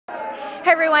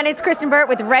Hey everyone, it's Kristen Burt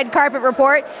with Red Carpet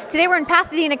Report. Today we're in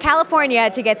Pasadena, California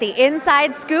to get the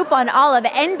inside scoop on all of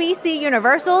NBC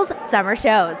Universal's summer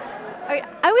shows. I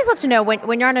always love to know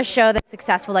when you're on a show that's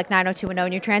successful like 90210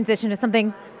 and you transition to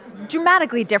something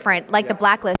dramatically different like The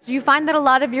Blacklist, do you find that a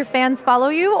lot of your fans follow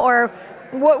you, or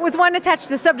was one attached to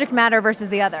the subject matter versus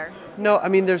the other? No, I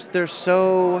mean, they're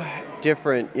so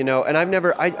different, you know, and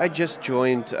I just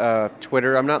joined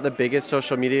Twitter. I'm not the biggest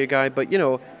social media guy, but, you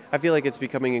know, I feel like it's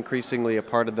becoming increasingly a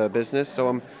part of the business, so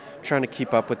I'm trying to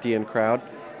keep up with the in crowd.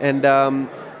 And so I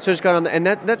just got on, and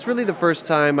that's really the first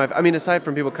time I mean, aside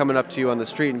from people coming up to you on the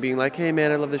street and being like, hey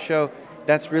man, I love the show,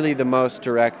 that's really the most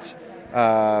direct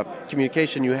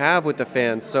communication you have with the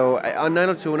fans. So on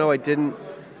 90210,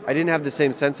 I didn't have the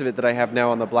same sense of it that I have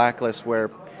now on The Blacklist,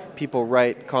 where people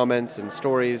write comments and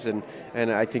stories, and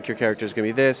I think your character is going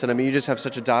to be this, and I mean, you just have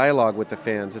such a dialogue with the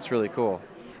fans. It's really cool.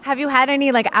 Have you had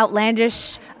any like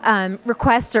outlandish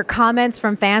requests or comments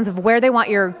from fans of where they want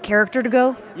your character to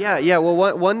go? Yeah.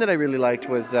 Well, one that I really liked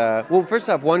was, well, first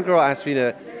off, one girl asked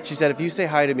me she said, if you say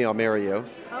hi to me, I'll marry you.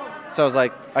 Oh. So I was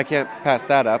like, I can't pass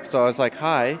that up. So I was like,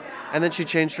 hi. And then she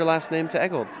changed her last name to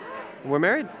Eggold. We're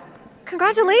married.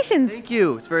 Congratulations. Thank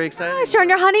you. It's very exciting. Oh, you're on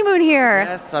your honeymoon here.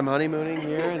 Yes, I'm honeymooning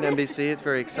here in NBC. It's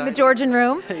very exciting. In the Georgian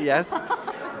room? Yes. What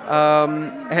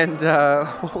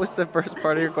was the first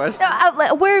part of your question?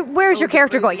 Where's your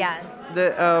character going? Yeah.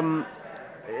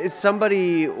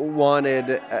 Somebody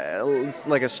wanted,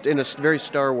 like in a very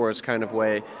Star Wars kind of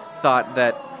way, thought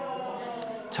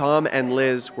that Tom and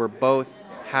Liz were both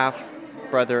half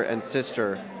brother and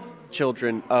sister,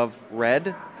 children of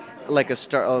Red, like a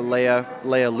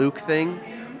Leia Luke thing,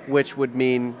 which would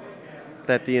mean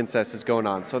that the incest is going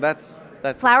on. So that's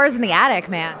flowers in the attic,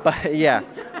 man. But yeah.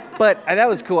 But that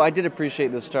was cool. I did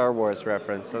appreciate the Star Wars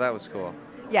reference, so that was cool.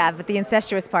 Yeah, but the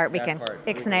incestuous part, we can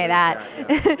ixnay that.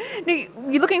 Yeah.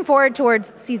 You're looking forward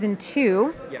towards season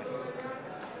 2. Yes.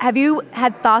 Have you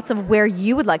had thoughts of where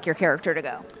you would like your character to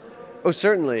go? Oh,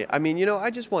 certainly. I mean, you know,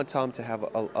 I just want Tom to have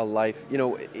a life. You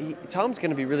know, Tom's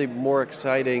going to be really more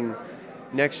exciting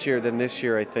next year than this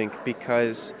year, I think,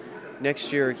 because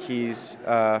next year he's,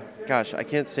 gosh, I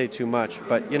can't say too much,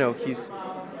 but, you know, he's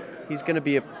going to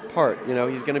be a part, you know,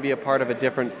 he's going to be a part of a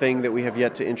different thing that we have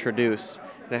yet to introduce,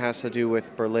 and it has to do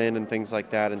with Berlin and things like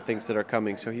that and things that are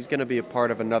coming. So he's going to be a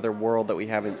part of another world that we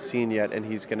haven't seen yet, and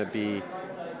he's going to be,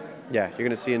 yeah, you're going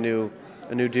to see a new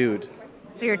dude.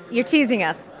 So you're teasing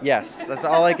us. Yes, that's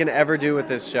all I can ever do with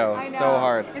this show. It's so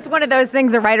hard. It's one of those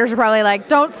things the writers are probably like,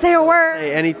 don't say a word.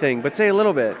 Say anything, but say a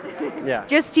little bit. Yeah.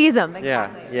 Just tease them.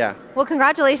 Exactly. Yeah. Well,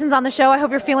 congratulations on the show. I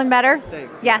hope you're feeling better.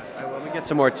 Thanks. Yes. Let me get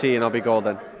some more tea and I'll be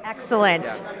golden. Excellent.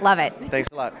 Yeah. Love it. Thanks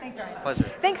a lot. Thanks, pleasure.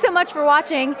 Thanks so much for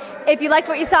watching. If you liked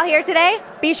what you saw here today,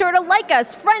 be sure to like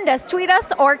us, friend us, tweet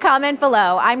us, or comment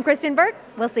below. I'm Kristen Burt.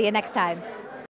 We'll see you next time.